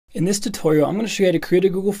In this tutorial, I'm going to show you how to create a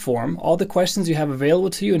Google form, all the questions you have available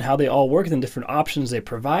to you and how they all work and the different options they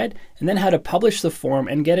provide, and then how to publish the form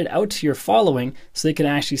and get it out to your following so they can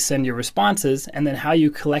actually send you responses, and then how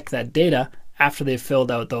you collect that data after they've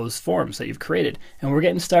filled out those forms that you've created. And we're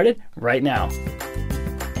getting started right now.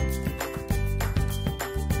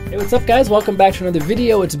 Hey, what's up guys? Welcome back to another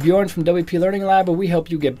video. It's Bjorn from WP Learning Lab, where we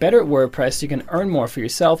help you get better at WordPress so you can earn more for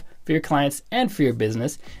yourself, for your clients, and for your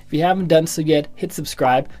business. If you haven't done so yet, hit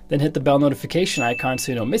subscribe, then hit the bell notification icon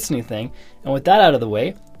so you don't miss anything. And with that out of the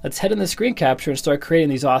way, let's head in the screen capture and start creating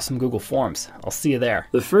these awesome Google Forms. I'll see you there.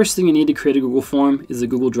 The first thing you need to create a Google Form is a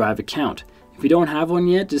Google Drive account. If you don't have one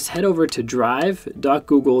yet, just head over to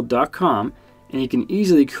drive.google.com and you can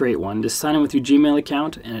easily create one. Just sign in with your Gmail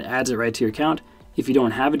account and it adds it right to your account. If you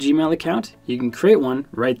don't have a Gmail account, you can create one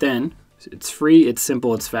right then. It's free, it's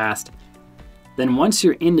simple, it's fast. Then once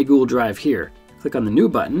you're in the Google Drive here, click on the New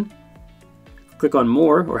button, click on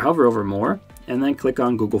More or hover over More, and then click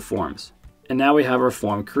on Google Forms. And now we have our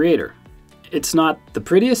form creator. It's not the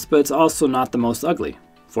prettiest, but it's also not the most ugly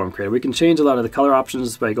form creator. We can change a lot of the color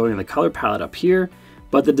options by going in the color palette up here,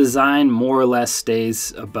 but the design more or less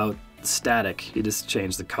stays about static. You just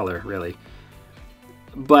change the color, really.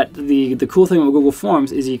 But the cool thing with Google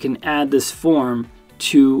Forms is you can add this form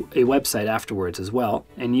to a website afterwards as well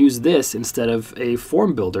and use this instead of a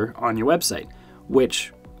form builder on your website,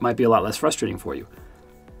 which might be a lot less frustrating for you.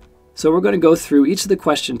 So we're going to go through each of the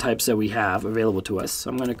question types that we have available to us.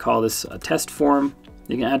 I'm going to call this a test form.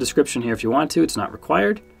 You can add a description here if you want to. It's not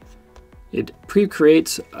required. It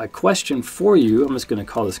pre-creates a question for you. I'm just going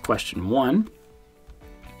to call this question 1.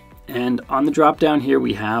 And on the drop down here,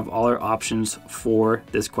 we have all our options for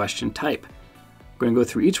this question type. I'm going to go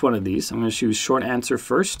through each one of these. I'm going to choose short answer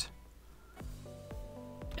first.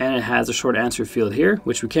 And it has a short answer field here,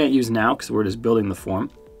 which we can't use now because we're just building the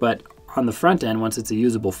form. But on the front end, once it's a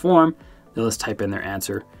usable form, they'll just type in their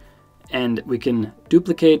answer. And we can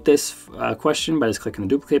duplicate this question by just clicking the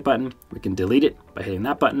duplicate button. We can delete it by hitting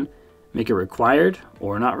that button, make it required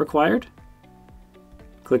or not required.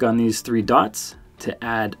 Click on these 3 dots. To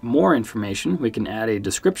add more information, we can add a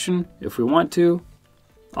description if we want to.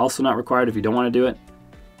 Also not required if you don't want to do it.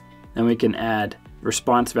 Then we can add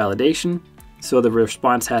response validation. So the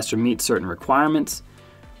response has to meet certain requirements.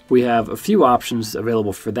 We have a few options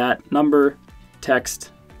available for that: number,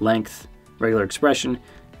 text, length, regular expression.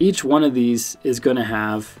 Each one of these is going to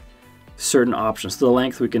have certain options. So the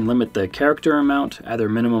length, we can limit the character amount, either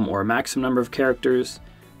minimum or maximum number of characters.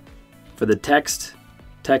 For the text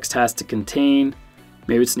has to contain,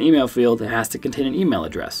 maybe it's an email field, it has to contain an email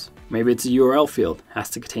address. Maybe it's a URL field, has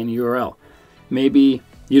to contain a URL. Maybe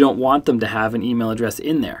you don't want them to have an email address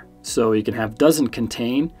in there. So you can have doesn't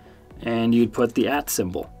contain, and you'd put the @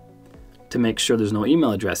 symbol to make sure there's no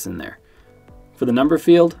email address in there. For the number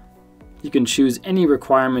field, you can choose any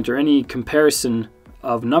requirement or any comparison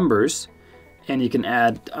of numbers, and you can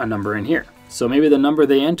add a number in here. So maybe the number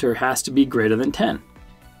they enter has to be greater than 10,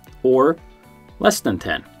 or less than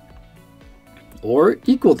 10, or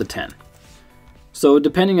equal to 10. So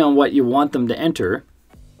depending on what you want them to enter,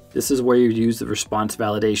 this is where you use the response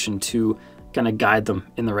validation to kind of guide them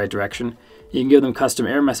in the right direction. You can give them custom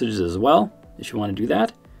error messages as well if you want to do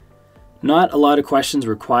that. Not a lot of questions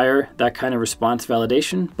require that kind of response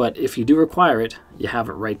validation, but if you do require it, you have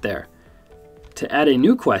it right there. To add a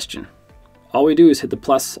new question, all we do is hit the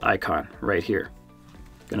plus icon right here.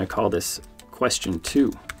 I'm going to call this question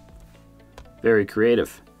 2. Very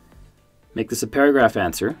creative. Make this a paragraph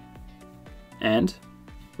answer, and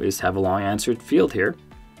we just have a long answer field here.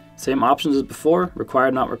 Same options as before: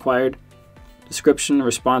 required, not required. Description,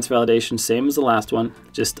 response validation, same as the last one,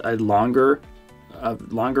 just a longer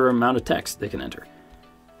amount of text they can enter.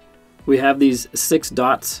 We have these 6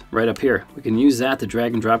 dots right up here. We can use that to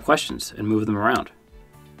drag and drop questions and move them around.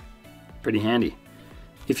 Pretty handy.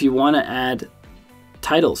 If you want to add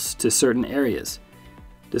titles to certain areas,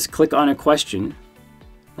 just click on a question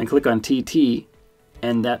and click on TT,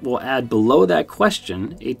 and that will add below that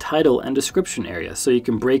question a title and description area. So you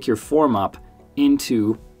can break your form up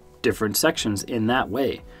into different sections in that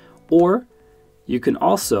way. Or you can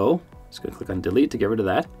also, just going to click on delete to get rid of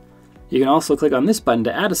that. You can also click on this button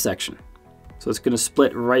to add a section. So it's going to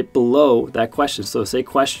split right below that question. So say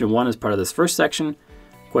question 1 is part of this first section,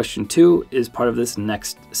 question 2 is part of this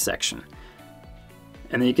next section.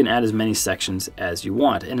 And then you can add as many sections as you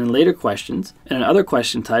want. And in later questions, and in other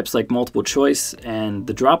question types like multiple choice and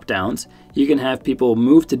the drop downs, you can have people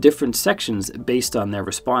move to different sections based on their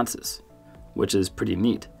responses, which is pretty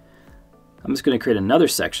neat. I'm just going to create another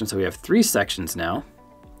section, so we have 3 sections now.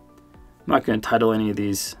 I'm not going to title any of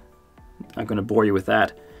these. I'm not going to bore you with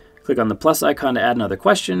that. Click on the plus icon to add another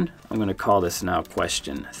question. I'm going to call this now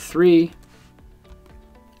question 3.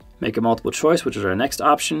 Make a multiple choice, which is our next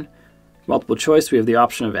option. Multiple choice, we have the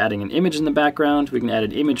option of adding an image in the background. We can add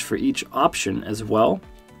an image for each option as well.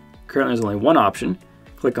 Currently there's only one option.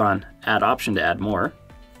 Click on add option to add more.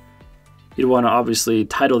 You'd want to obviously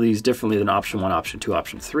title these differently than option 1, option 2,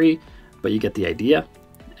 option 3, but you get the idea.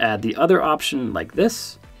 Add the other option like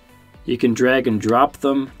this. You can drag and drop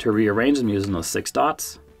them to rearrange them using those 6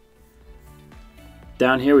 dots.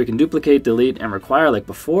 Down here we can duplicate, delete, and require like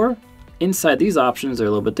before. Inside these options they're a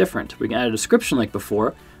little bit different. We can add a description like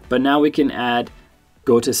before, but now we can add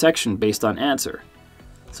go to section based on answer.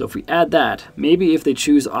 So if we add that, maybe if they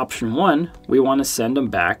choose option 1, we want to send them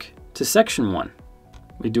back to section 1.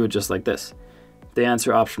 We do it just like this. If they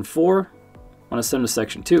answer option 4, want to send them to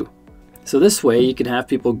section 2. So this way you can have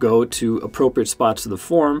people go to appropriate spots of the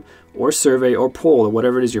form or survey or poll or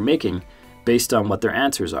whatever it is you're making based on what their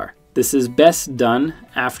answers are. This is best done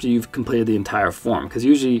after you've completed the entire form, because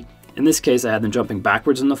usually in this case I had them jumping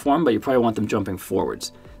backwards in the form, but you probably want them jumping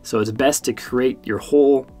forwards. So it's best to create your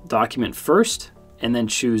whole document first and then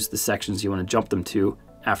choose the sections you want to jump them to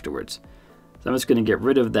afterwards. So I'm just going to get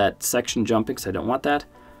rid of that section jumping because I don't want that.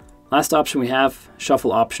 Last option we have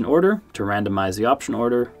shuffle option order to randomize the option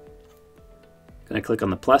order. Going to click on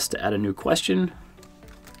the plus to add a new question.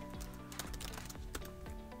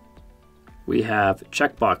 We have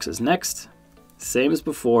checkboxes next. Same as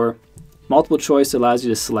before. Multiple choice allows you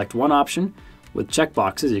to select one option. With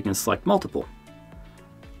checkboxes, you can select multiple.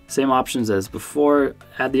 Same options as before.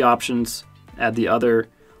 Add the options, add the other.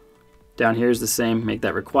 Down here is the same, make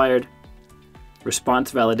that required.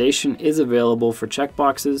 Response validation is available for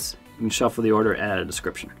checkboxes. You can shuffle the order and add a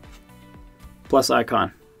description. Plus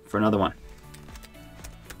icon for another one.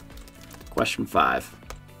 Question 5.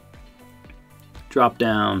 Drop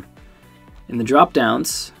down. In the drop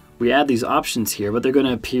downs, we add these options here, but they're going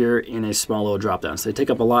to appear in a small little drop down. So they take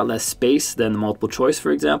up a lot less space than the multiple choice,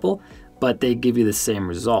 for example, but they give you the same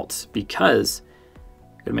results because,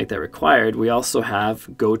 I'm going to make that required, we also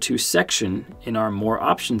have go to section in our more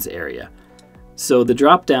options area. So the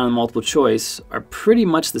drop down and multiple choice are pretty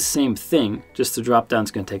much the same thing, just the drop down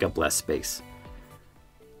is going to take up less space.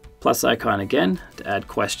 Plus icon again to add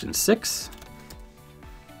question 6.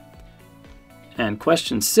 And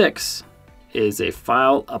question 6 is a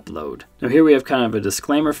file upload. Now here we have kind of a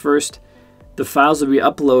disclaimer first. The files will be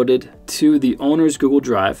uploaded to the owner's Google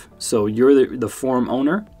Drive. So you're the form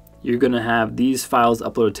owner. You're going to have these files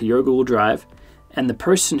uploaded to your Google Drive, and the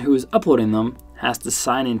person who is uploading them has to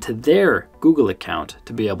sign into their Google account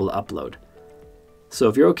to be able to upload. So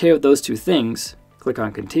if you're okay with those two things, click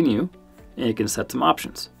on continue and you can set some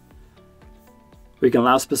options. We can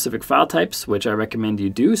allow specific file types, which I recommend you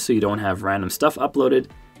do so you don't have random stuff uploaded.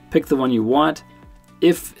 Pick the one you want.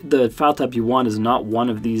 If the file type you want is not one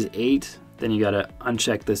of these 8, then you gotta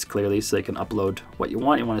uncheck this clearly so they can upload what you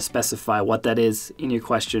want. You wanna specify what that is in your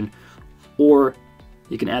question, or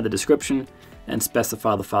you can add the description and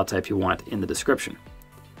specify the file type you want in the description.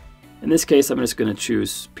 In this case, I'm just gonna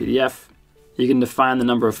choose PDF. You can define the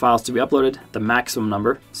number of files to be uploaded, the maximum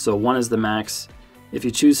number. So 1 is the max. If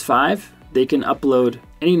you choose 5, they can upload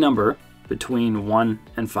any number between 1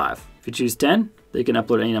 and 5. If you choose 10, they can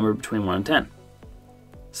upload any number between 1 and 10.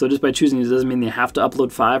 So just by choosing these doesn't mean they have to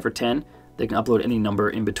upload 5 or 10. They can upload any number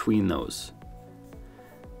in between those.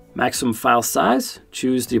 Maximum file size,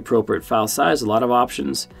 choose the appropriate file size. A lot of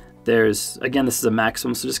options. There's, again, this is a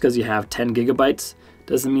maximum, so just because you have 10 gigabytes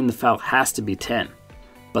doesn't mean the file has to be 10,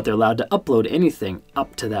 but they're allowed to upload anything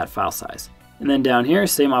up to that file size. And then down here,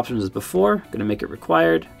 same options as before, going to make it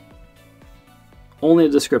required. Only a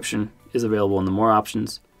description is available in the more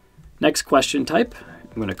options. Next question type,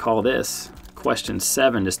 I'm going to call this question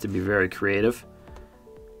 7 just to be very creative.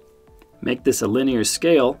 Make this a linear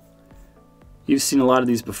scale. You've seen a lot of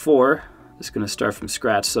these before. Just going to start from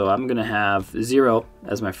scratch. So I'm going to have 0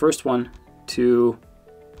 as my first one to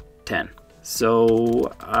 10.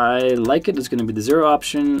 So I like it. It's going to be the 0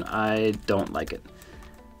 option. I don't like it.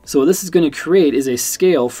 So what this is going to create is a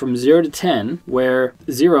scale from 0 to 10 where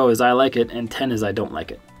 0 is I like it and 10 is I don't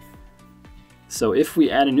like it. So if we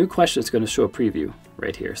add a new question, it's going to show a preview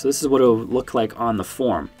right here. So this is what it will look like on the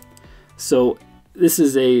form. So this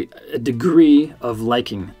is a degree of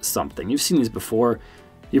liking something. You've seen these before.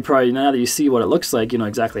 You probably, now that you see what it looks like, you know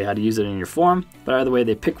exactly how to use it in your form. But either way,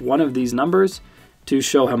 they pick one of these numbers to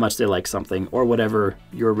show how much they like something or whatever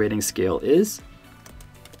your rating scale is.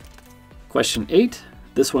 Question 8.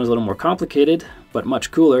 This one is a little more complicated, but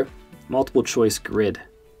much cooler. Multiple choice grid.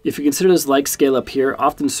 If you consider this like scale up here,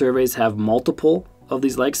 often surveys have multiple of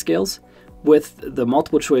these like scales. with the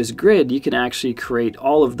multiple choice grid, you can actually create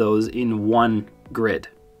all of those in one grid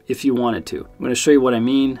if you wanted to. I'm going to show you what I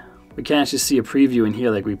mean. We can't actually see a preview in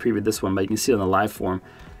here like we previewed this one, but you can see it on the live form.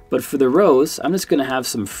 But for the rows, I'm just going to have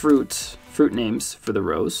some fruit names for the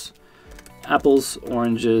rows. Apples,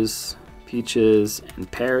 oranges, peaches, and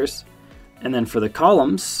pears. And then for the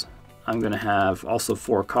columns, I'm going to have also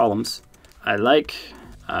 4 columns. I like,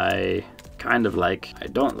 I kind of like, I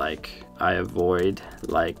don't like, I avoid,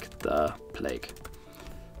 like the plague.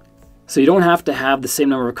 So you don't have to have the same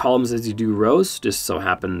number of columns as you do rows, just so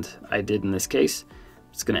happened I did in this case.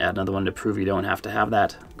 I'm just going to add another one to prove you don't have to have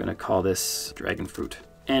that. I'm going to call this dragon fruit.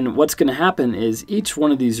 And what's going to happen is each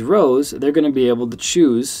one of these rows, they're going to be able to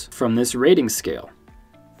choose from this rating scale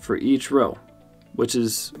for each row, which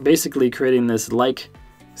is basically creating this like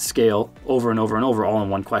scale over and over and over all in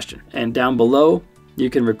one question. And down below, you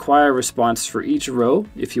can require a response for each row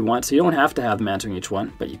if you want. So you don't have to have them answering each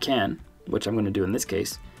one, but you can, which I'm going to do in this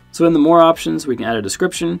case. So in the more options, we can add a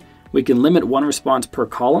description. We can limit one response per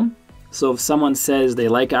column. So if someone says they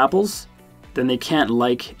like apples, then they can't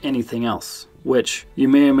like anything else, which you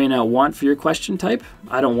may or may not want for your question type.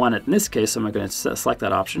 I don't want it in this case, so I'm not going to select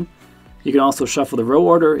that option. You can also shuffle the row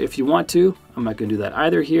order if you want to. I'm not going to do that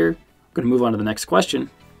either here. I'm going to move on to the next question,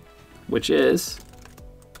 which is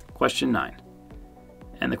question 9.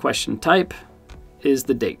 And the question type is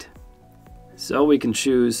the date. So we can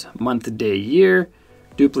choose month, day, year,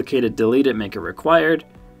 duplicate it, delete it, make it required.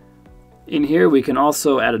 In here, we can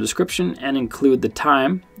also add a description and include the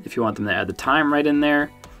time, if you want them to add the time right in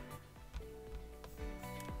there.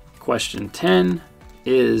 Question 10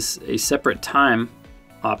 is a separate time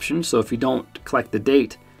option. So if you don't collect the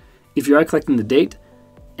date, if you are collecting the date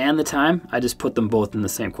and the time, I just put them both in the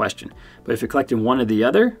same question. But if you're collecting one or the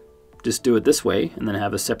other, just do it this way and then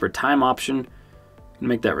have a separate time option and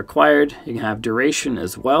make that required. You can have duration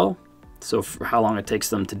as well. So for how long it takes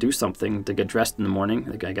them to do something, to get dressed in the morning,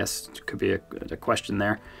 like I guess could be a question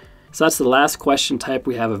there. So that's the last question type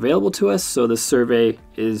we have available to us. So the survey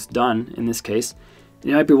is done in this case.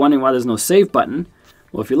 You might be wondering why there's no save button.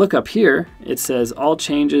 Well, if you look up here, it says all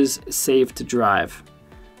changes save to drive.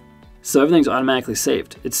 So everything's automatically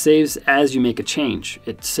saved. It saves as you make a change.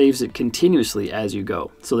 It saves it continuously as you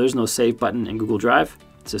go. So there's no save button in Google Drive.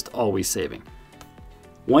 It's just always saving.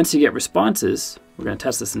 Once you get responses, we're going to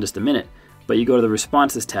test this in just a minute, but you go to the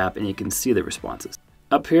responses tab and you can see the responses.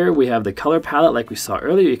 Up here we have the color palette like we saw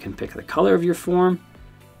earlier. You can pick the color of your form,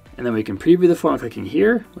 and then we can preview the form by clicking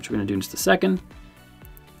here, which we're going to do in just a second.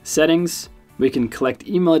 Settings, we can collect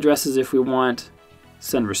email addresses if we want,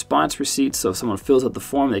 send response receipts, so if someone fills out the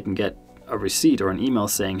form they can get a receipt or an email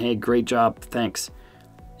saying, hey, great job, thanks.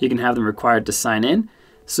 You can have them required to sign in,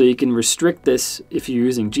 so you can restrict this if you're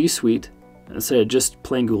using G Suite. Instead of just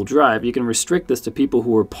plain Google Drive, you can restrict this to people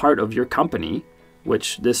who are part of your company,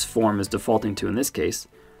 which this form is defaulting to in this case.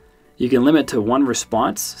 You can limit to one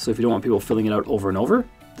response, so if you don't want people filling it out over and over,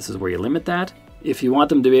 this is where you limit that. If you want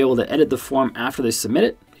them to be able to edit the form after they submit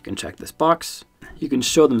it, you can check this box. You can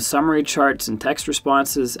show them summary charts and text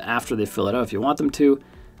responses after they fill it out if you want them to.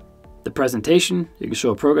 The presentation, you can show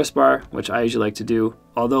a progress bar, which I usually like to do,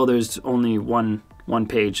 although there's only one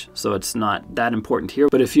page, so it's not that important here.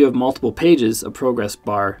 But if you have multiple pages, a progress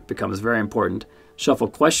bar becomes very important. Shuffle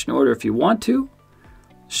question order if you want to.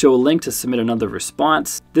 Show a link to submit another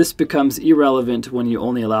response. This becomes irrelevant when you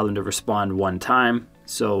only allow them to respond one time.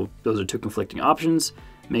 So those are two conflicting options.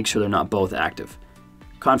 Make sure they're not both active.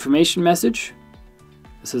 Confirmation message.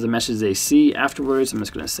 This is a message they see afterwards. I'm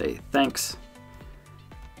just going to say thanks.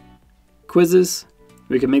 Quizzes.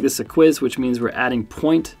 We can make this a quiz, which means we're adding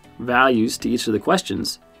point values to each of the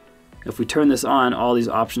questions. If we turn this on, all these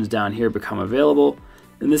options down here become available.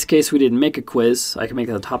 In this case, we didn't make a quiz. I can make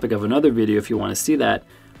that the topic of another video if you want to see that.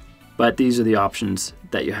 But these are the options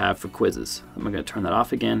that you have for quizzes. I'm going to turn that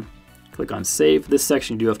off again. Click on save. This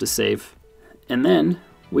section you do have to save. And then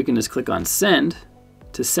we can just click on send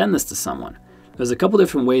to send this to someone. There's a couple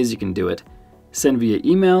different ways you can do it. Send via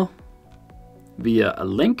email, via a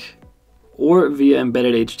link, or via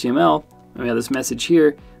embedded HTML. And we have this message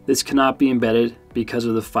here. This cannot be embedded because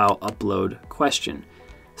of the file upload question.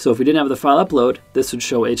 So if we didn't have the file upload, this would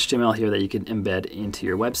show HTML here that you can embed into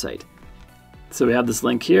your website. So we have this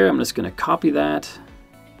link here. I'm just going to copy that.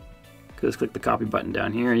 Just click the copy button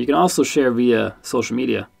down here. You can also share via social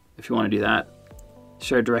media if you want to do that.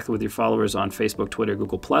 Share it directly with your followers on Facebook, Twitter,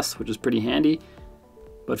 Google+, which is pretty handy.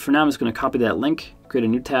 But for now, I'm just going to copy that link, create a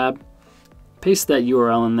new tab, paste that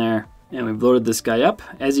URL in there, and we've loaded this guy up.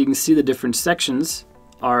 As you can see, the different sections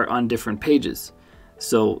are on different pages.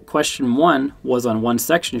 So question 1 was on one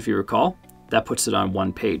section, if you recall. That puts it on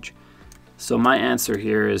one page. So my answer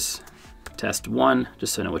here is test 1,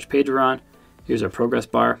 just so I know which page we're on. Here's our progress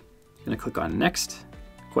bar. I'm going to click on next.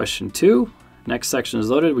 Question 2, next section is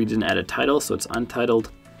loaded. We didn't add a title, so it's untitled.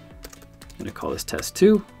 I'm going to call this test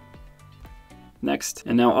 2. Next.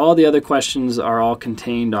 And now all the other questions are all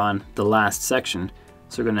contained on the last section.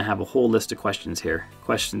 So we're going to have a whole list of questions here.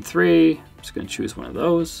 Question 3, I'm just going to choose one of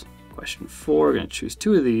those. Question 4, we're going to choose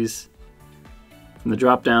 2 of these. From the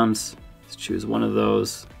drop downs, let's choose one of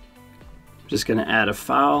those. I'm just going to add a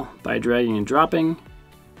file by dragging and dropping.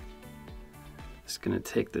 Just going to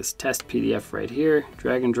take this test PDF right here,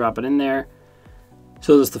 drag and drop it in there.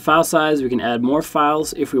 So that's the file size. We can add more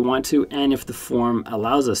files if we want to, and if the form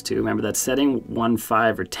allows us to. Remember that setting 1,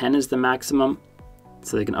 5, or 10 is the maximum.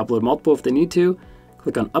 So they can upload multiple if they need to.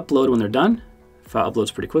 Click on upload when they're done. File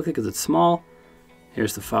uploads pretty quickly because it's small.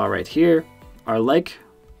 Here's the file right here. Our like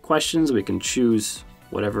questions, we can choose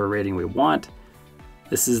whatever rating we want.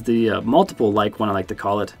 This is the multiple like one, I like to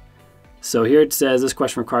call it. So here it says this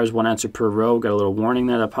question requires 1 answer per row. Got a little warning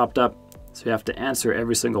there that popped up. So you have to answer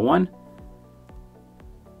every single one.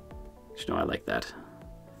 You know, I like that.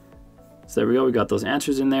 So there we go, we got those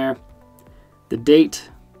answers in there. The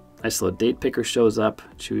date, nice little date picker shows up.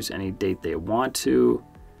 Choose any date they want to.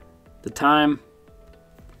 The time,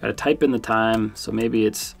 gotta type in the time, so maybe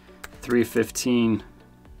it's 3:15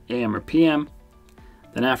 a.m. or p.m.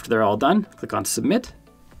 Then after they're all done, click on submit.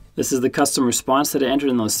 This is the custom response that I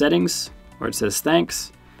entered in those settings, where it says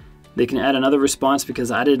thanks. They can add another response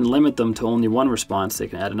because I didn't limit them to only one response. They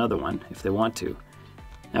can add another one if they want to.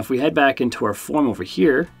 Now if we head back into our form over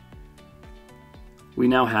here, we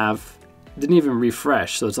now have, didn't even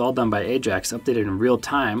refresh, so it's all done by Ajax, updated in real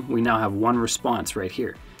time. We now have one response right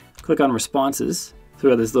here. Click on responses. So we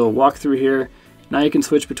have this little walkthrough here. Now you can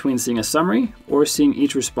switch between seeing a summary or seeing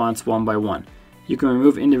each response one by one. You can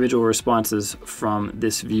remove individual responses from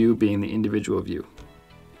this view, being the individual view.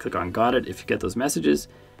 Click on got it if you get those messages.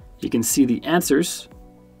 You can see the answers.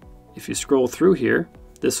 If you scroll through here,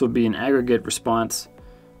 this will be an aggregate response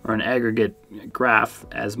or an aggregate graph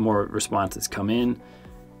as more responses come in.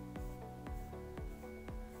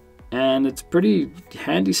 And it's pretty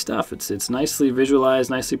handy stuff. It's nicely visualized,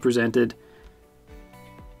 nicely presented.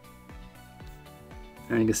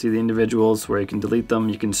 And you can see the individuals where you can delete them.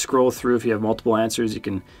 You can scroll through if you have multiple answers. You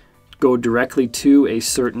can go directly to a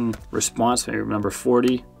certain response, maybe number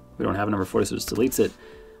 40. We don't have a number 40, so it just deletes it.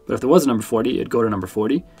 But if there was a number 40, it'd go to number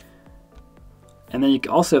 40. And then you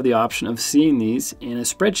also have the option of seeing these in a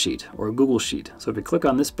spreadsheet or a Google Sheet. So if you click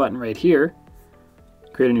on this button right here,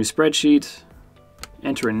 create a new spreadsheet,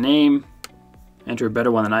 enter a name, enter a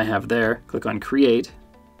better one than I have there, click on create,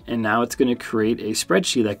 and now it's going to create a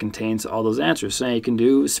spreadsheet that contains all those answers. So now you can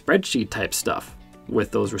do spreadsheet type stuff with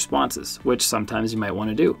those responses, which sometimes you might want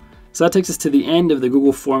to do. So that takes us to the end of the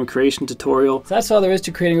Google Form creation tutorial. So that's all there is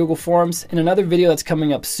to creating Google Forms. In another video that's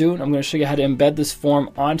coming up soon, I'm going to show you how to embed this form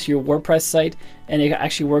onto your WordPress site, and it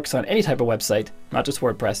actually works on any type of website, not just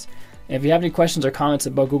WordPress. And if you have any questions or comments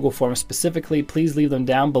about Google Forms specifically, please leave them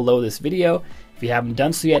down below this video. If you haven't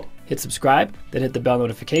done so yet, hit subscribe, then hit the bell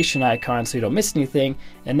notification icon so you don't miss anything.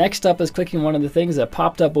 And next up is clicking one of the things that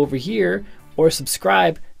popped up over here, or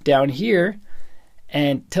subscribe down here.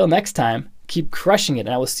 And till next time, keep crushing it, and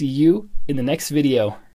I will see you in the next video.